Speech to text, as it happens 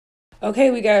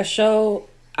Okay, we got show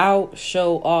out,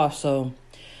 show off. So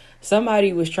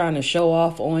somebody was trying to show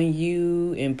off on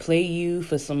you and play you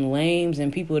for some lames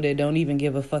and people that don't even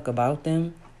give a fuck about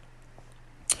them.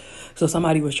 So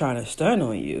somebody was trying to stun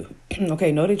on you.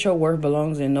 Okay, know that your worth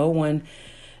belongs in no one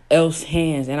else's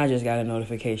hands. And I just got a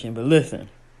notification, but listen.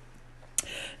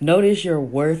 Notice your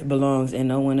worth belongs in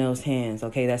no one else's hands.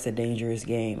 Okay, that's a dangerous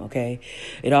game. Okay,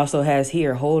 it also has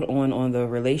here, hold on the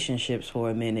relationships for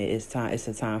a minute. It's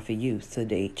a time for you to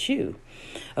date you.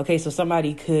 Okay, so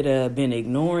somebody could have been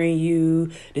ignoring you.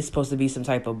 This is supposed to be some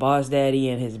type of boss daddy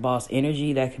and his boss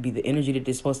energy. That could be the energy that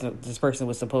this person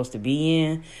was supposed to be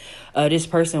in. This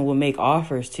person will make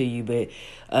offers to you,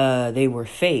 but they were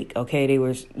fake. Okay, they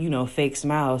were fake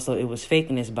smiles, so it was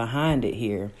fakeness behind it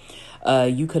here.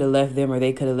 You could have left them, or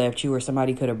they could have left you, or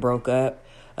somebody could have broke up.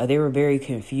 They were very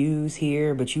confused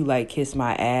here, but you kissed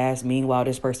my ass. Meanwhile,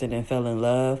 this person then fell in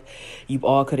love. You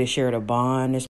all could have shared a bond. This